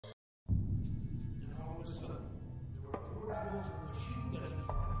I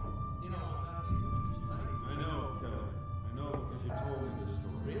know, Kelly. I know because you told me this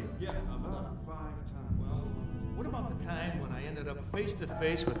story. Really? Yeah, about 5 times. Well, what about the time when I ended up face to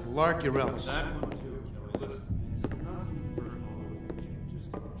face with Larkurellis? That one too, Kelly. Listen, it's nothing personal with you. Just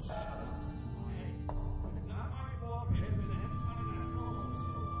shut up. Hey, it's not my fault. It's been a head fight and so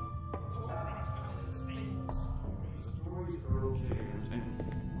The stories are okay.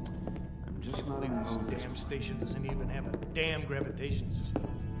 I'm just not even this damn station doesn't even have a damn gravitation system.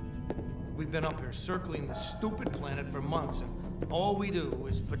 We've been up here circling the stupid planet for months, and all we do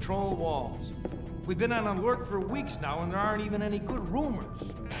is patrol walls. We've been on alert for weeks now, and there aren't even any good rumors. Oh,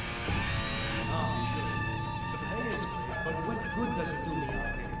 sure. The pay is great, but what good does it do me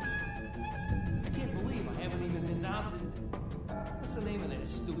out here? I can't believe I haven't even been down to... What's the name of that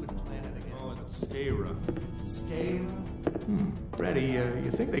stupid planet again? Call it Skara. Skara? Reddy,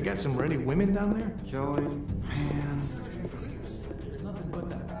 you think they got some ready women down there? Kelly, man. There's nothing but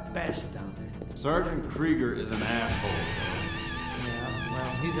the best down there. Sergeant Krieger is an asshole. Yeah,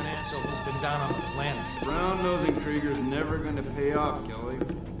 well, he's an asshole who's been down on the planet. Brown-nosing Krieger's never going to pay off, Kelly.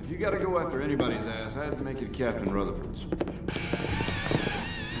 If you got to go after anybody's ass, I'd make it Captain Rutherford's.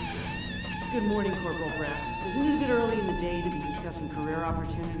 Good morning, Corporal Bratt. Isn't it a bit early in the day to be discussing career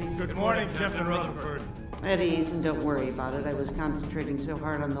opportunities? Good morning, Captain Rutherford. At ease, and don't worry about it. I was concentrating so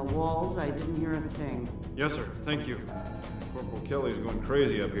hard on the walls, I didn't hear a thing. Yes, sir. Thank you. Corporal Kelly's going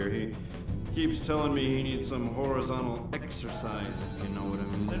crazy up here. He keeps telling me he needs some horizontal exercise, if you know what I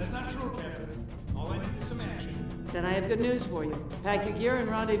mean. That's not true, Captain. All I need is some action. Then I have good news for you. Pack your gear and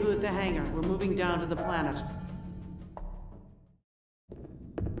rendezvous at the hangar. We're moving down to the planet.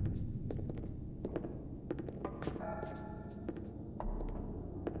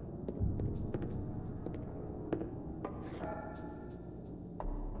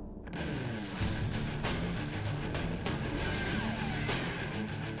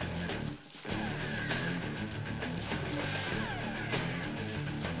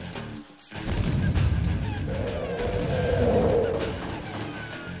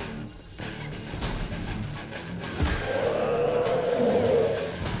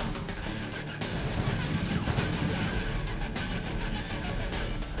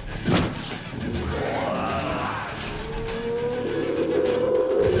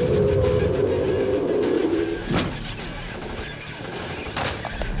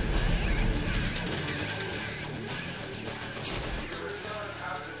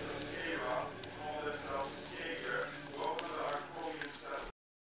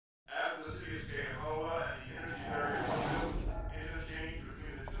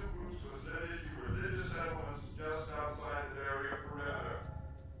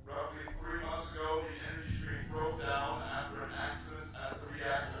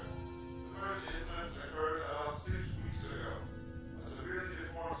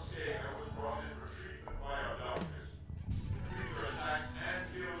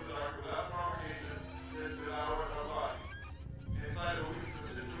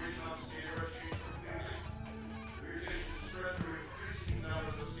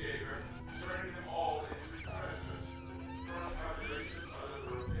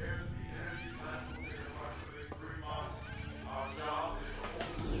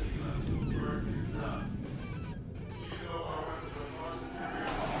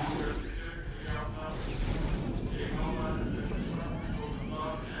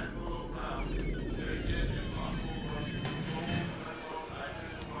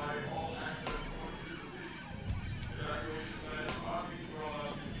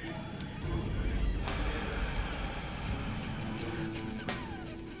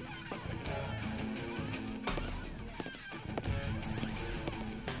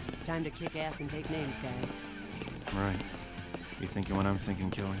 Time to kick ass and take names, guys. Right. You thinking what I'm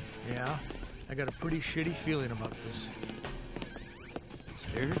thinking, Kelly? Yeah, I got a pretty shitty feeling about this.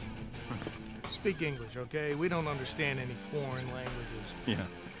 Scared? Speak English, okay? We don't understand any foreign languages. Yeah.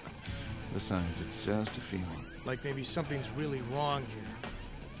 Besides, it's just a feeling. Like maybe something's really wrong here.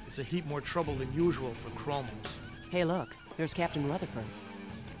 It's a heap more trouble than usual for Chromos. Hey, look, there's Captain Rutherford.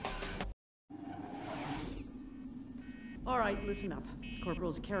 All right, listen up.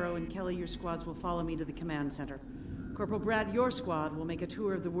 Corporals Caro and Kelly, your squads will follow me to the command center. Corporal Bratt, your squad will make a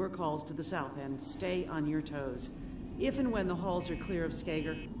tour of the work halls to the south end. Stay on your toes. If and when the halls are clear of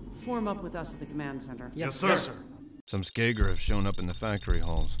Skager, form up with us at the command center. Yes, sir. Some Skager have shown up in the factory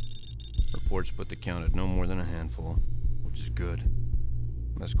halls. Reports put the count at no more than a handful, which is good.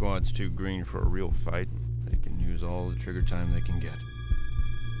 My squad's too green for a real fight. They can use all the trigger time they can get.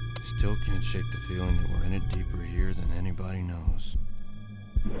 Still can't shake the feeling that we're in it deeper here than anybody knows.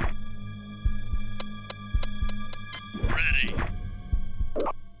 Ready.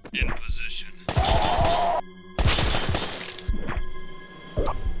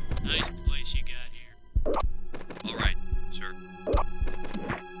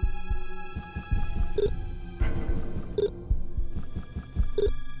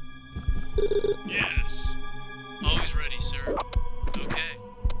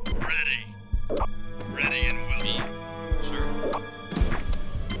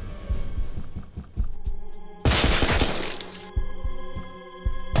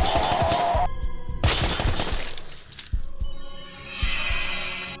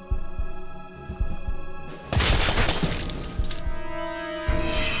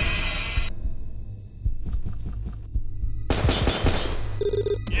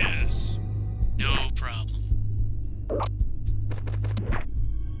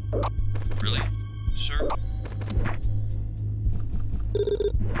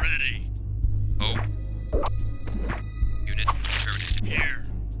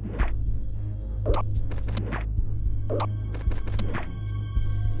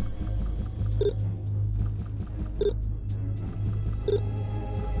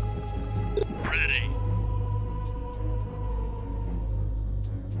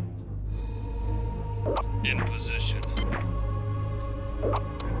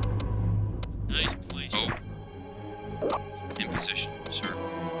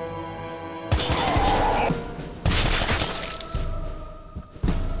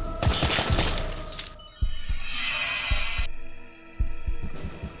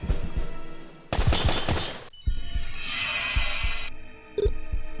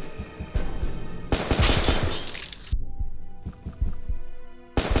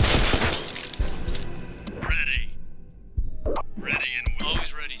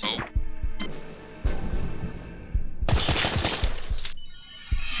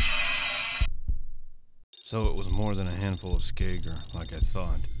 So it was more than a handful of Skager, like I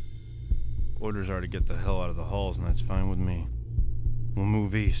thought. Orders are to get the hell out of the halls, and that's fine with me. We'll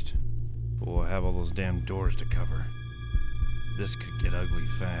move east, but we'll have all those damn doors to cover. This could get ugly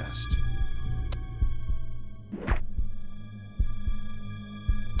fast.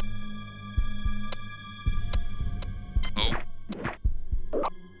 Oh?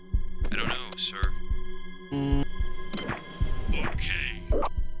 I don't know, sir. Okay.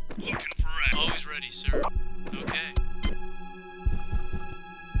 Looking for action. Always ready, sir. Okay.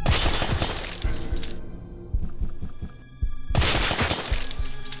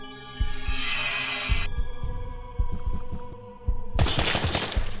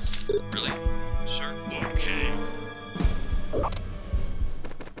 Really? Sir? Okay.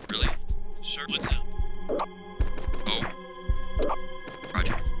 Really? Sir? What's up? Oh.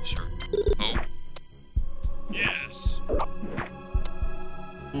 Roger, sir. Oh. Yes. All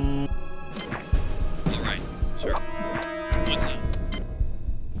right, sir. What's up?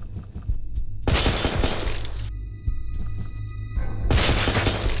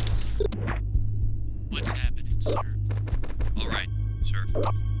 What's happening, sir? All right, sir.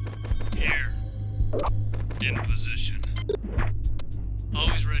 Here. In position.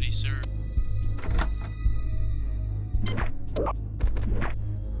 Always ready, sir.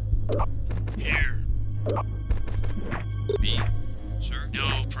 Here. Me, sir?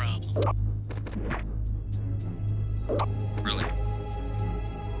 No problem. Really?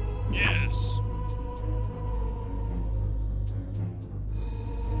 Yes.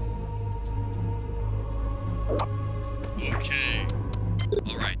 Okay.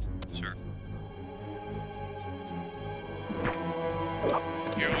 All right, sir.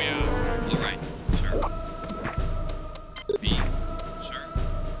 Here we are. All right, sir. Me, sir?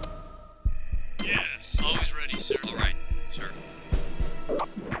 Yes. Always ready, sir. All right, sir.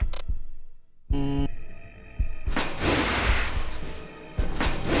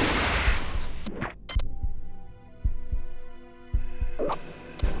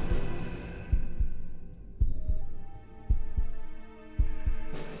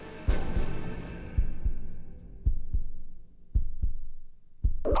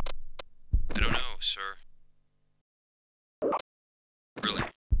 I don't know, sir. Really?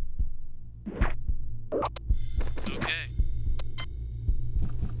 Okay.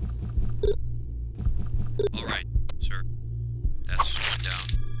 All right, sir. That's down.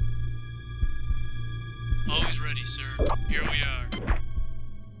 Always ready, sir. Here we are.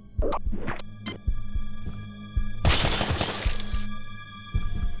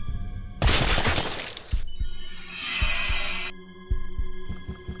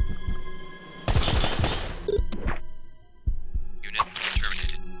 Unit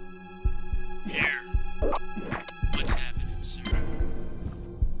terminated. Here. What's happening, sir?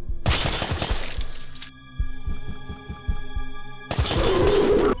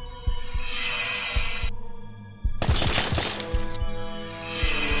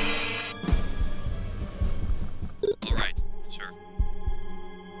 All right, sir.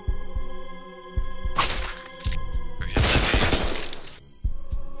 We're hit that way.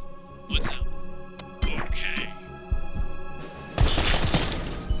 What's up? Okay.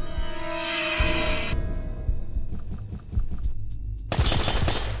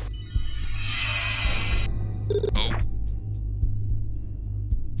 Oh.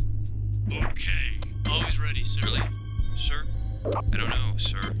 Okay. Always ready, sir. Really? Sir? I don't know,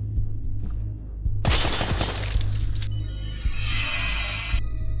 sir.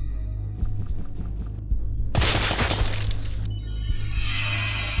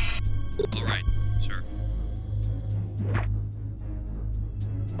 All right.